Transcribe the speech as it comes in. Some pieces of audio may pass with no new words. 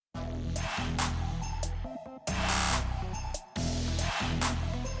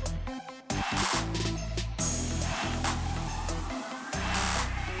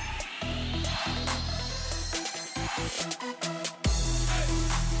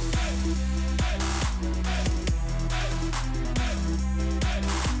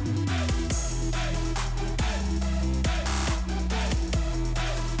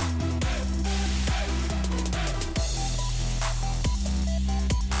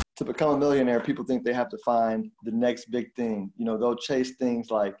to become a millionaire, people think they have to find the next big thing. You know, they'll chase things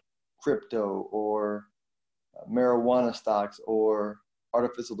like crypto or marijuana stocks or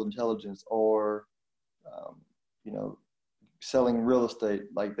artificial intelligence or, you know, selling real estate.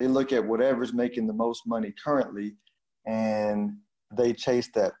 Like they look at whatever's making the most money currently and they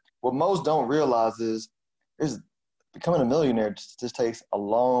chase that. What most don't realize is becoming a millionaire just takes a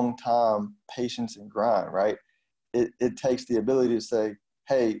long time, patience and grind, right? It takes the ability to say,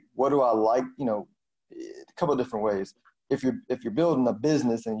 hey, what do I like? You know, a couple of different ways. If you're building a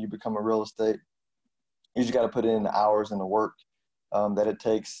business and you become a real estate, you just got to put in the hours and the work that it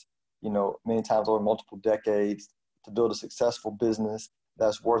takes, you know, many times over multiple decades to build a successful business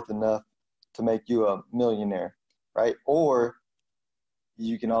that's worth enough to make you a millionaire, right? Or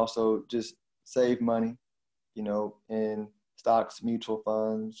you can also just save money, you know, in stocks, mutual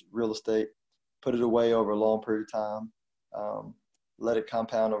funds, real estate, put it away over a long period of time, let it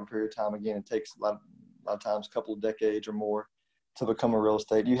compound over a period of time. Again, it takes a lot of times a couple of decades or more to become a real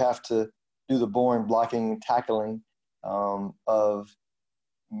estate. You have to do the boring blocking and tackling of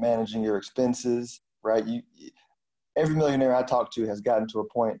managing your expenses, right? Every millionaire I talk to has gotten to a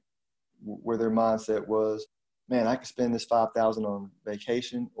point where their mindset was, man, I can spend this $5,000 on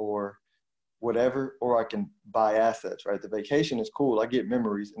vacation or whatever, or I can buy assets, right? The vacation is cool. I get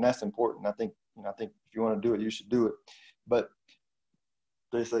memories, and that's important. I think if you want to do it, you should do it. But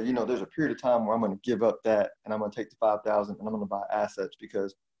they say, you know, there's a period of time where I'm going to give up that and I'm going to take the 5,000 and I'm going to buy assets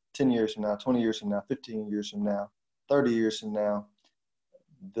because 10 years from now, 20 years from now, 15 years from now, 30 years from now,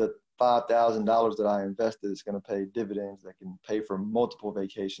 the $5,000 that I invested is going to pay dividends that can pay for multiple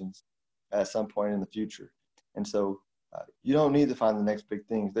vacations at some point in the future. And so you don't need to find the next big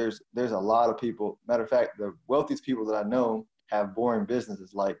things. There's a lot of people. Matter of fact, the wealthiest people that I know have boring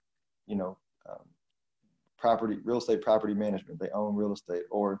businesses like, you know, real estate property management. They own real estate,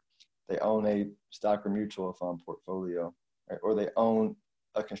 or they own a stock or mutual fund portfolio, right? Or they own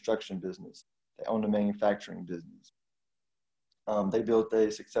a construction business. They own a manufacturing business. They built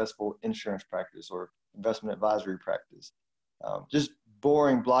a successful insurance practice or investment advisory practice. Just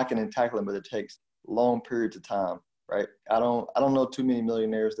boring blocking and tackling, but it takes long periods of time, right? I don't know too many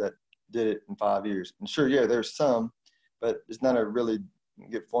millionaires that did it in 5 years. And sure, yeah, there's some, but it's not a really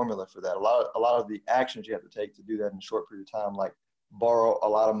good formula for that. A lot of the actions you have to take to do that in a short period of time, like borrow a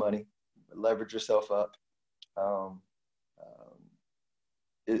lot of money, leverage yourself up,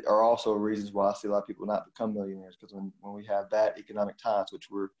 are also reasons why I see a lot of people not become millionaires, because when we have bad economic times, which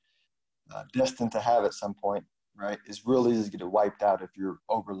we're destined to have at some point, right, it's really easy to get it wiped out if you're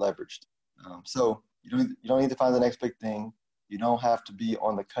over leveraged. So you don't need to find the next big thing. You don't have to be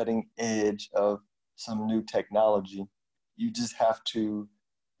on the cutting edge of some new technology. You just have to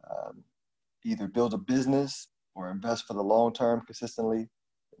either build a business or invest for the long term consistently,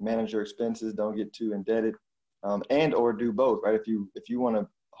 manage your expenses, don't get too indebted, and or do both, right? If you want to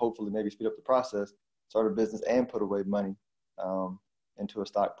hopefully maybe speed up the process, start a business and put away money into a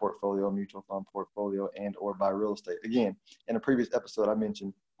stock portfolio, mutual fund portfolio, and or buy real estate. Again, in a previous episode, I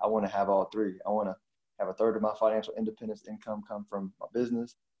mentioned I want to have all three. I want to have a third of my financial independence income come from my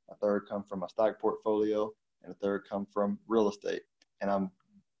business, a third come from my stock portfolio, and a third come from real estate. And I'm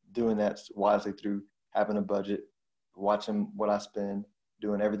doing that wisely through having a budget, watching what I spend,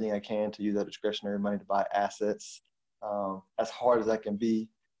 doing everything I can to use that discretionary money to buy assets, as hard as that can be,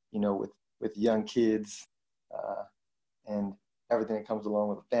 you know, with young kids and everything that comes along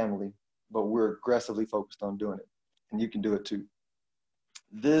with a family. But we're aggressively focused on doing it, and you can do it too.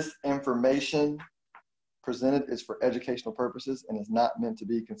 This information presented is for educational purposes and is not meant to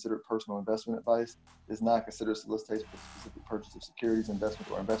be considered personal investment advice. It is not considered solicitation for specific purchase of securities,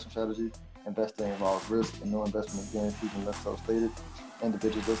 investment, or investment strategies. Investing involves risk, and no investment is guaranteed unless so stated.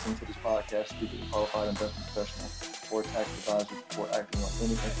 Individuals listening to this podcast speak with a qualified investment professional or tax advisor before acting on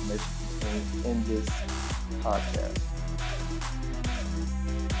any information contained in this podcast.